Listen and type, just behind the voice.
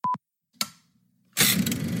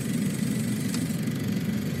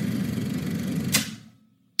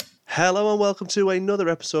Hello and welcome to another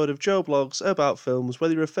episode of Joe Blogs about films.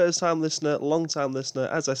 Whether you're a first-time listener, long-time listener,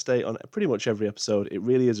 as I state on pretty much every episode, it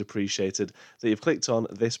really is appreciated that you've clicked on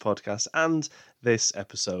this podcast and this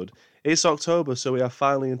episode. It's October, so we are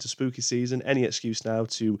finally into spooky season. Any excuse now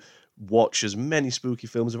to watch as many spooky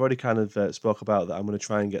films. I've already kind of spoke about that. I'm going to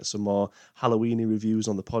try and get some more Halloween-y reviews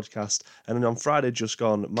on the podcast. And then on Friday just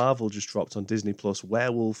gone, Marvel just dropped on Disney Plus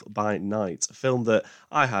Werewolf by Night, a film that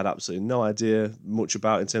I had absolutely no idea much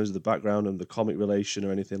about in terms of the background and the comic relation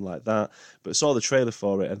or anything like that, but saw the trailer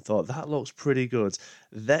for it and thought that looks pretty good.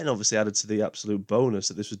 Then obviously added to the absolute bonus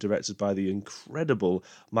that this was directed by the incredible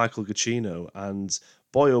Michael Giacchino, and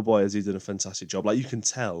boy oh boy has he done a fantastic job. Like, you can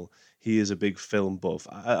tell he is a big film buff.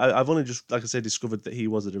 I've only just, like I said, discovered that he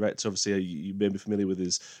was a director. Obviously, you may be familiar with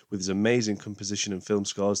his amazing composition and film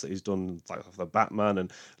scores that he's done, like the Batman,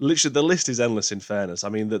 and literally the list is endless. In fairness, I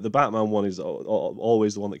mean the Batman one is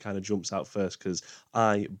always the one that kind of jumps out first because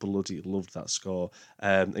I bloody loved that score.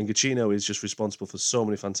 And Giacchino is just responsible for so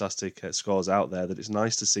many fantastic scores out there that it's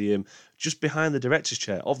nice to see him just behind the director's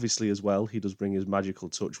chair. Obviously, as well, he does bring his magical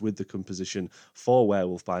touch with the composition for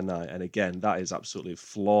Werewolf by Night, and again, that is absolutely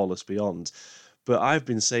flawless beyond. But I've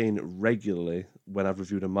been saying regularly when I've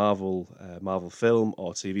reviewed a Marvel film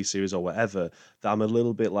or TV series or whatever that I'm a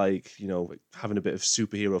little bit like, having a bit of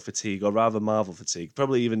superhero fatigue, or rather Marvel fatigue,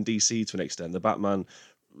 probably even DC to an extent. The Batman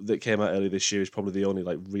that came out earlier this year is probably the only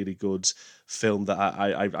really good film that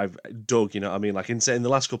I've dug. I mean, like in the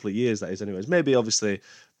last couple of years, that is. Anyways, maybe obviously,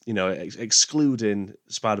 excluding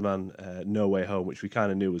Spider-Man No Way Home, which we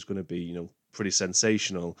kind of knew was going to be pretty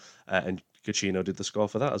sensational, and Giacchino did the score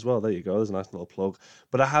for that as well. There you go. There's a nice little plug.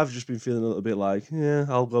 But I have just been feeling a little bit like, yeah,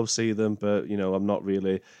 I'll go see them, but I'm not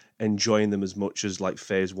really enjoying them as much as like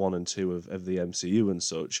phase 1 and 2 of the MCU and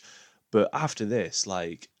such. But after this,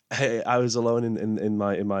 like, I was alone in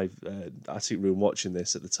my attic room watching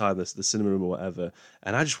this at the time, the cinema room or whatever,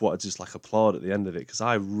 and I just wanted to just like applaud at the end of it because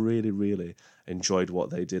I really, really enjoyed what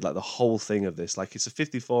they did. Like the whole thing of this, like it's a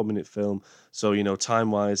 54-minute film, so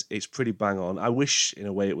time-wise it's pretty bang on. I wish in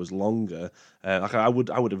a way it was longer. Like I would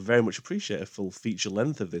have very much appreciated a full feature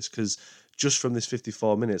length of this, because just from this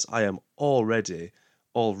 54 minutes I am already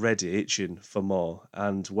itching for more,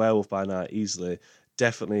 and Werewolf by Night easily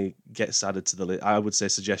definitely gets added to the list. I would say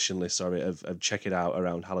suggestion list, sorry, of check it out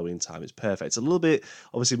around Halloween time. It's perfect. It's a little bit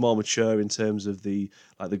obviously more mature in terms of the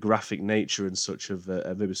graphic nature and such of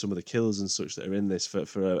maybe some of the kills and such that are in this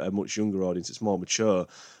for a much younger audience. It's more mature.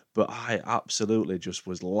 But I absolutely just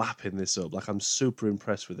was lapping this up. Like, I'm super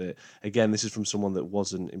impressed with it. Again, this is from someone that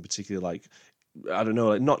wasn't in particular, like, I don't know,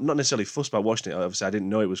 like not necessarily fussed by watching it. Obviously, I didn't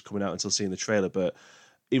know it was coming out until seeing the trailer, but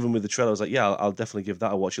even with the trailer, I was like, yeah, I'll definitely give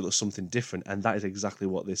that a watch. It looks something different, and that is exactly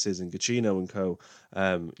what this is. And Giacchino and co,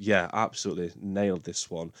 absolutely nailed this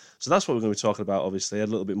one. So that's what we're going to be talking about, obviously, a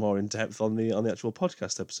little bit more in depth on the actual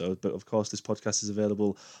podcast episode. But of course, this podcast is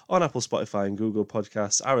available on Apple, Spotify, and Google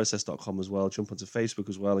Podcasts, RSS.com as well. Jump onto Facebook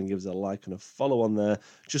as well and give us a like and a follow on there.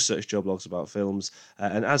 Just search Joe Blogs About Films.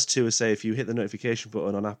 And as to say, if you hit the notification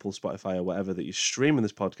button on Apple, Spotify, or whatever that you're streaming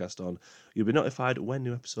this podcast on, you'll be notified when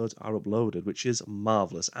new episodes are uploaded, which is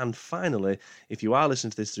marvellous. And finally, if you are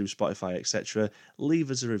listening to this through Spotify, etc.,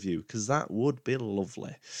 leave us a review, because that would be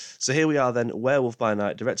lovely. So here we are then, Werewolf by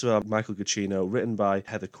Night, directed by Michael Giacchino, written by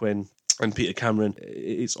Heather Quinn and Peter Cameron.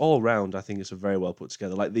 It's all round, I think it's a very well put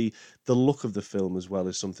together. Like the look of the film as well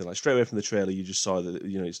is something like, straight away from the trailer, you just saw that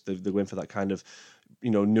they're going for that kind of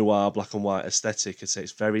noir black and white aesthetic.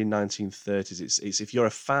 It's very 1930s. It's if you're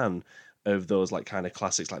a fan of those like kind of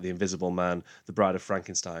classics like The Invisible Man, The Bride of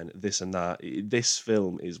Frankenstein, this and that, this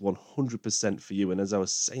film is 100% for you. And as I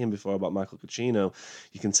was saying before about Michael Giacchino,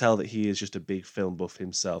 you can tell that he is just a big film buff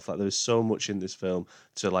himself. Like, there's so much in this film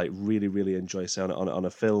to like really, really enjoy. So on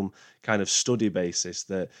a film kind of study basis,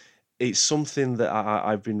 that it's something that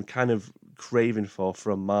I've been kind of craving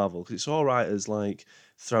from Marvel, because it's all right as like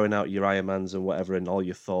throwing out your Iron Mans and whatever and all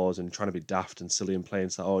your Thors and trying to be daft and silly and playing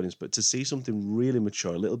to that audience, but to see something really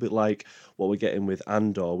mature, a little bit like what we're getting with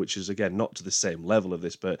Andor, which is again not to the same level of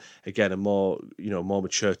this, but again a more more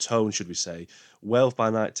mature tone, should we say. Werewolf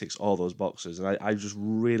by Night ticks all those boxes, and I just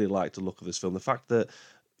really like the look of this film. The fact that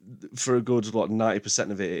for a good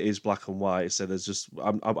 90% of it is black and white, so there's just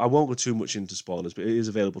I won't go too much into spoilers, but it is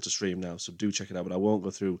available to stream now, so do check it out. But I won't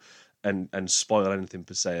go through and spoil anything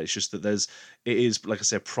per se. It's just that it is, like I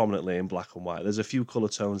say, prominently in black and white. There's a few colour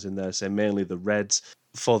tones in there, say mainly the reds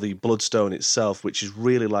for the bloodstone itself, which is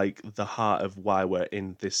really like the heart of why we're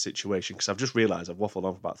in this situation. Because I've just realised I've waffled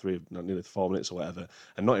on for about nearly 4 minutes or whatever,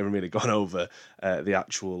 and not even really gone over the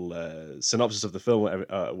actual synopsis of the film,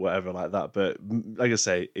 whatever like that. But like I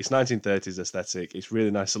say, it's 1930s aesthetic. It's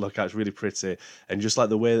really nice to look at. It's really pretty, and just like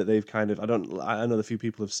the way that they've kind of, I know a few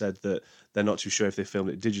people have said that they're not too sure if they filmed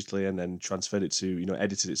it digitally and then transferred it to,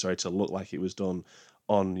 edited it, sorry, to look like it was done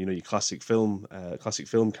on, your classic film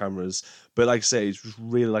cameras. But like I say, it's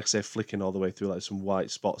really, like I say, flicking all the way through like some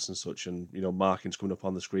white spots and such, and markings coming up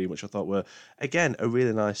on the screen, which I thought were, again, a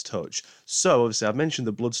really nice touch. So obviously I've mentioned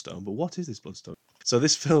the bloodstone, but what is this bloodstone? So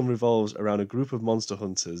this film revolves around a group of monster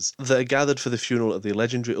hunters that are gathered for the funeral of the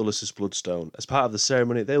legendary Ulysses Bloodstone. As part of the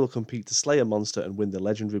ceremony, they will compete to slay a monster and win the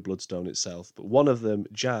legendary Bloodstone itself. But one of them,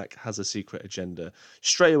 Jack, has a secret agenda.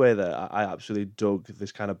 Straight away there, I absolutely dug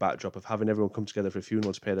this kind of backdrop of having everyone come together for a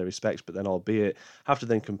funeral to pay their respects, but then albeit have to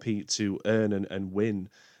then compete to earn and win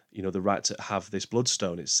the right to have this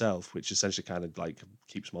bloodstone itself, which essentially kind of like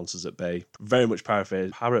keeps monsters at bay. Very much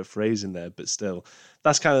paraphrasing there, but still,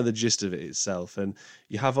 that's kind of the gist of it itself. And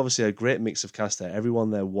you have obviously a great mix of cast there. Everyone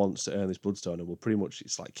there wants to earn this bloodstone and will pretty much,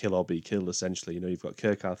 it's like kill or be killed essentially. You've got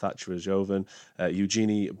Kirkar Thatcher as Jovan,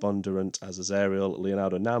 Eugenie Bondurant as Azariel,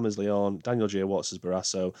 Leonardo Nam as Leon, Daniel J. Watts as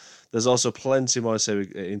Barrasso. There's also plenty more to say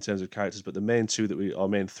in terms of characters, but the main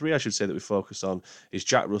three I should say that we focus on is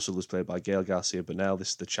Jack Russell, who's played by Gail Garcia Bernal. This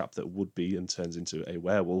is the chap that would be and turns into a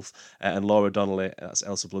werewolf, and Laura Donnelly, that's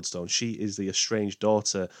Elsa Bloodstone. She is the estranged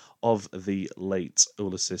daughter of the late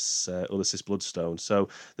Ulysses Bloodstone. So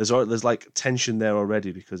there's like tension there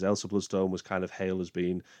already, because Elsa Bloodstone was kind of hailed as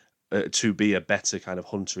being to be a better kind of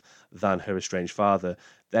hunter than her estranged father.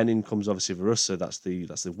 Then in comes obviously Verussa, that's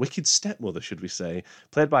the wicked stepmother, should we say,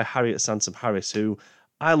 played by Harriet Sansom Harris, who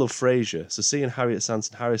I love Frasier, so seeing Harriet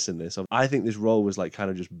Sansom Harris in this, I think this role was like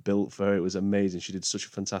kind of just built for her. It was amazing. She did such a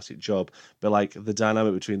fantastic job. But like the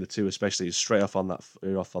dynamic between the two, especially, is straight off on that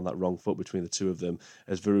wrong foot between the two of them.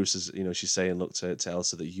 As Verussa's, she's saying, look to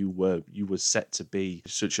Elsa, that you were set to be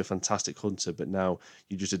such a fantastic hunter, but now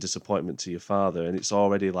you're just a disappointment to your father. And it's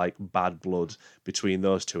already like bad blood between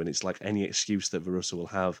those two, and it's like any excuse that Verussa will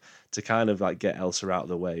have to kind of like get Elsa out of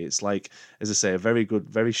the way. It's like, as I say, a very good,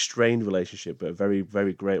 very strained relationship, but a very,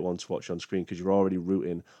 very great one to watch on screen, because you're already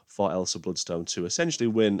rooting for Elsa Bloodstone to essentially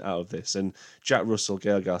win out of this. And Jack Russell,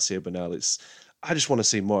 Gail Garcia Bernal, I just want to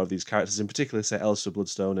see more of these characters, in particular, say Elsa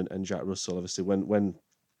Bloodstone and Jack Russell. Obviously, when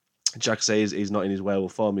Jack says he's not in his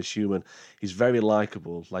werewolf form, he's human. He's very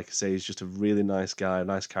likable. Like I say, he's just a really nice guy, a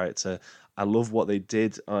nice character. I love what they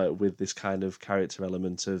did with this kind of character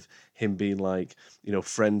element of him being like,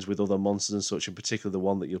 friends with other monsters and such, in particular the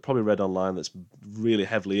one that you've probably read online that's really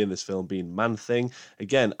heavily in this film being Man-Thing.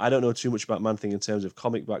 Again, I don't know too much about Man-Thing in terms of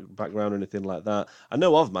comic background or anything like that. I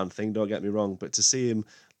know of Man-Thing, don't get me wrong, but to see him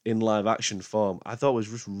in live action form, I thought was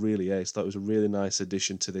just really ace. I thought it was a really nice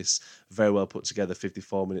addition to this very well put together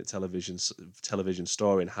 54-minute television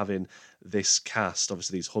story, and having this cast,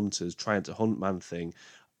 obviously these hunters trying to hunt Man-Thing,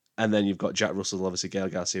 and then you've got Jack Russell, obviously Gail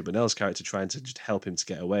Garcia Bernal's character, trying to just help him to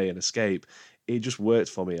get away and escape. It just worked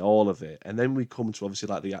for me, all of it. And then we come to obviously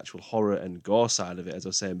like the actual horror and gore side of it. As I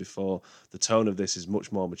was saying before, the tone of this is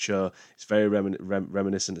much more mature. It's very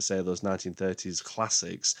reminiscent to, say, those 1930s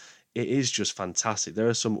classics. It is just fantastic. There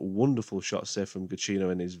are some wonderful shots there from Giacchino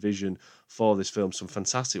and his vision for this film. Some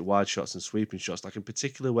fantastic wide shots and sweeping shots. Like in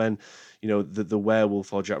particular when, the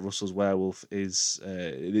werewolf, or Jack Russell's werewolf, his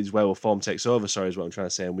werewolf form takes over, sorry, is what I'm trying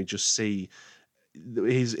to say. And we just see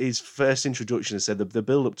his first introduction. I said the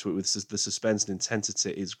build up to it with the suspense and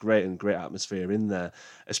intensity is great, and great atmosphere in there,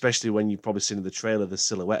 especially when you've probably seen in the trailer the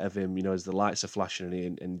silhouette of him, as the lights are flashing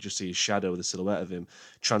and just see his shadow, the silhouette of him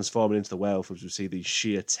transforming into the werewolf, as we see the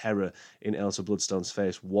sheer terror in Elsa Bloodstone's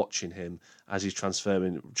face watching him as he's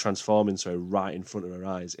transforming right in front of her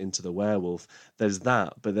eyes into the werewolf. There's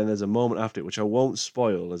that, but then there's a moment after it which I won't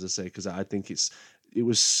spoil, as I say, because I think it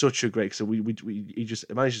was such a great. So he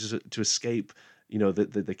just manages to escape,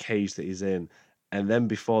 the cage that he's in, and then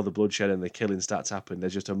before the bloodshed and the killing starts happening,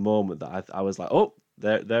 there's just a moment that I was like, oh,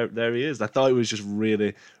 there he is. I thought it was just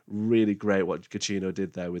really, really great what Giacchino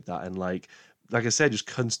did there with that, and like I said, just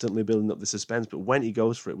constantly building up the suspense. But when he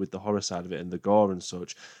goes for it with the horror side of it and the gore and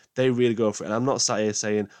such, they really go for it. And I'm not sat here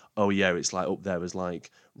saying, oh yeah, it's like up there as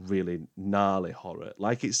like really gnarly horror.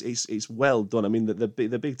 Like it's well done. I mean, the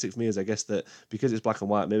big tick for me is, I guess, that because it's black and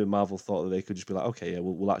white, maybe Marvel thought that they could just be like, okay, yeah,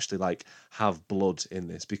 we'll actually like have blood in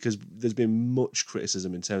this, because there's been much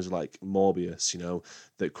criticism in terms of like Morbius,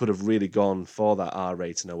 that could have really gone for that R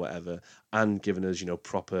rating or whatever, and given us,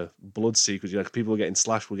 proper blood sequels. People were getting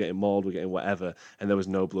slashed, we're getting mauled, we're getting whatever, and there was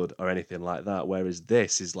no blood or anything like that. Whereas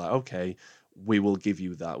this is like, okay, we will give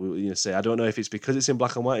you that. We say, I don't know if it's because it's in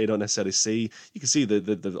black and white, you don't necessarily see. You can see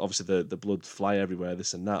the obviously the blood fly everywhere,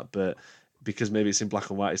 this and that, but because maybe it's in black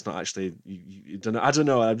and white, it's not actually. You don't know. I don't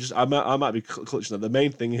know. I might be clutching that. The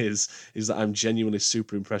main thing is that I'm genuinely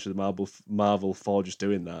super impressed with Marvel for just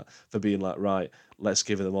doing that, for being like, right, let's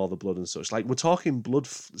give them all the blood and such. Like, we're talking blood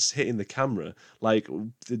hitting the camera. Like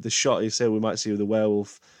the shot you say we might see with the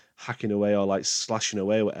werewolf hacking away or like slashing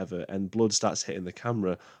away or whatever, and blood starts hitting the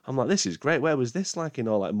camera. I'm like, this is great. Where was this like in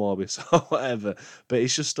all like Morbius or whatever? But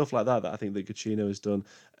it's just stuff like that I think that Giacchino has done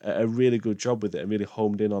a really good job with it, and really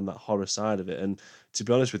homed in on that horror side of it. And to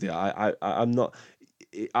be honest with you, I'm not.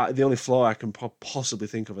 The only flaw I can possibly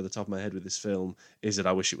think of at the top of my head with this film is that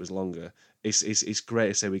I wish it was longer. It's great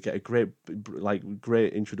to say we get a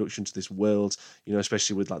great introduction to this world,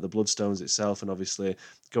 especially with like the Bloodstones itself, and obviously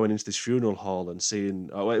going into this funeral hall and seeing.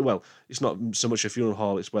 Well, it's not so much a funeral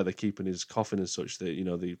hall; it's where they're keeping his coffin and such.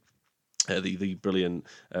 That the brilliant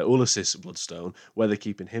Ulysses Bloodstone, where they're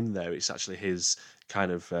keeping him there. It's actually his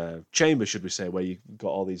kind of chamber, should we say, where you've got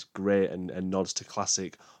all these great and nods to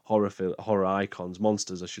classic horror icons,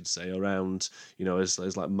 monsters, I should say, around,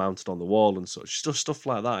 as like mounted on the wall and such. Stuff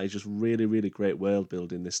like that is just really, really great world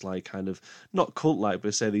building. This like kind of not cult like,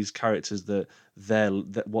 but say these characters that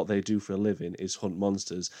what they do for a living is hunt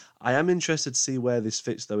monsters. I am interested to see where this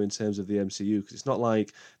fits though in terms of the MCU, because it's not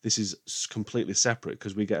like this is completely separate,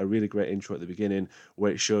 because we get a really great intro at the beginning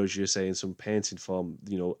where it shows you, say, in some painting form,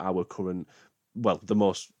 our current, well, the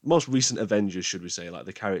most recent Avengers, should we say, like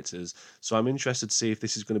the characters. So I'm interested to see if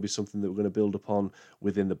this is going to be something that we're going to build upon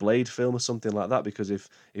within the Blade film or something like that, because if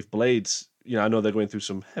Blade's, I know they're going through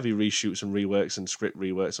some heavy reshoots and reworks and script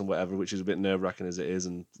reworks and whatever, which is a bit nerve-wracking as it is,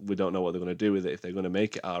 and we don't know what they're going to do with it, if they're going to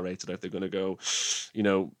make it R-rated or if they're going to go,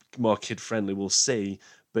 more kid-friendly, we'll see.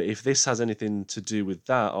 But if this has anything to do with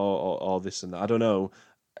that or this and that, I don't know.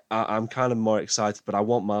 I'm kind of more excited, but I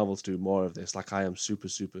want Marvel to do more of this. Like, I am super,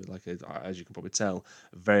 like, as you can probably tell,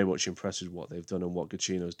 very much impressed with what they've done and what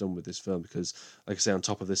Giacchino's done with this film, because, like I say, on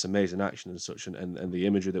top of this amazing action and such, and the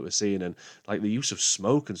imagery that we're seeing, and like the use of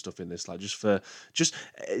smoke and stuff in this, like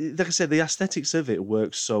like I said, the aesthetics of it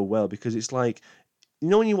works so well, because it's like,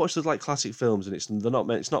 when you watch those like classic films and it's not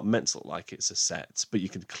meant to look like it's a set, but you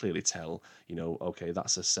can clearly tell, okay,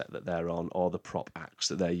 that's a set that they're on, or the prop acts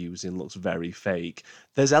that they're using looks very fake.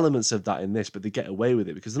 There's elements of that in this, but they get away with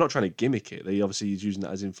it because they're not trying to gimmick it. They obviously is using that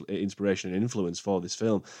as inspiration and influence for this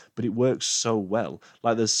film, but it works so well.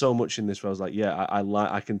 Like, there's so much in this where I was like, yeah,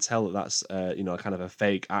 I can tell that's kind of a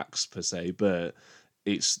fake axe per se, but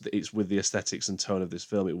it's with the aesthetics and tone of this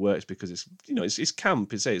film, it works because it's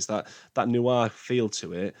camp. It's that noir feel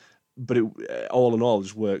to it, but it all in all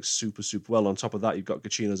just works super, super well. On top of that, you've got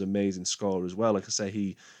Giacchino's amazing score as well. Like I say,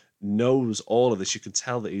 he knows all of this. You can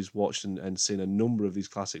tell that he's watched and seen a number of these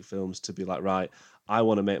classic films to be like, right, I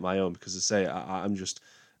want to make my own, because I say I'm just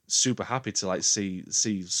super happy to like see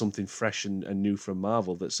something fresh and new from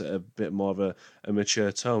Marvel that's a bit more of a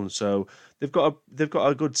mature tone. So they've got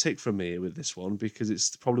a good tick from me with this one, because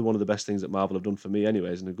it's probably one of the best things that Marvel have done for me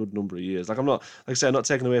anyways in a good number of years. Like, I'm not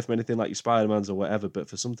taking away from anything like your Spider-Mans or whatever, but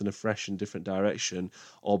for something a fresh and different direction,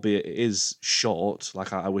 albeit it is short,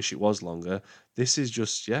 like I wish it was longer, this is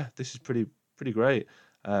pretty great.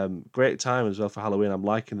 Great time as well for Halloween. I'm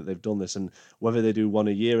liking that they've done this, and whether they do one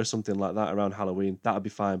a year or something like that around Halloween, that'll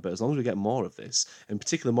be fine. But as long as we get more of this, in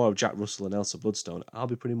particular more of Jack Russell and Elsa Bloodstone, I'll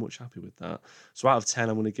be pretty much happy with that. So out of 10,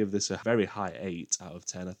 I'm going to give this a very high 8 out of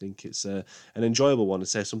 10. I think it's an enjoyable one, to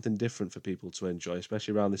say something different for people to enjoy,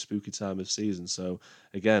 especially around this spooky time of season. So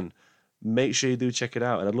again, make sure you do check it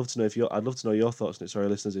out, and I'd love to know your thoughts on it. Sorry,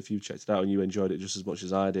 listeners, if you checked it out and you enjoyed it just as much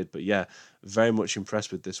as I did. But yeah, very much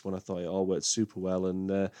impressed with this one. I thought it all worked super well,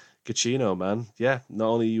 and Giacchino, man, yeah, not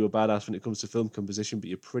only are you a badass when it comes to film composition, but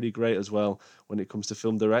you're pretty great as well when it comes to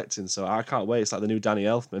film directing. So I can't wait. It's like the new Danny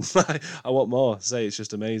Elfman. I want more. Say, it's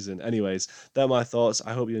just amazing. Anyways, they're my thoughts.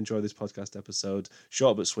 I hope you enjoyed this podcast episode.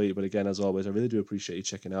 Short but sweet, but again, as always, I really do appreciate you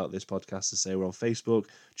checking out this podcast. To say, we're on Facebook.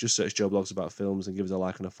 Just search Joe Blogs About Films and give us a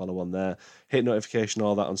like and a follow on there. Hit notification,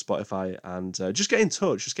 all that on Spotify, and just get in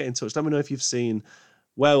touch. Let me know if you've seen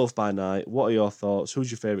Werewolf by Night, what are your thoughts?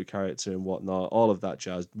 Who's your favourite character and whatnot? All of that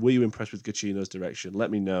jazz. Were you impressed with Giacchino's direction?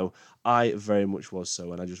 Let me know. I very much was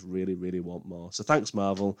so, and I just really, really want more. So thanks,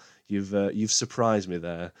 Marvel. You've surprised me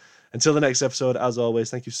there. Until the next episode, as always,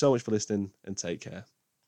 thank you so much for listening, and take care.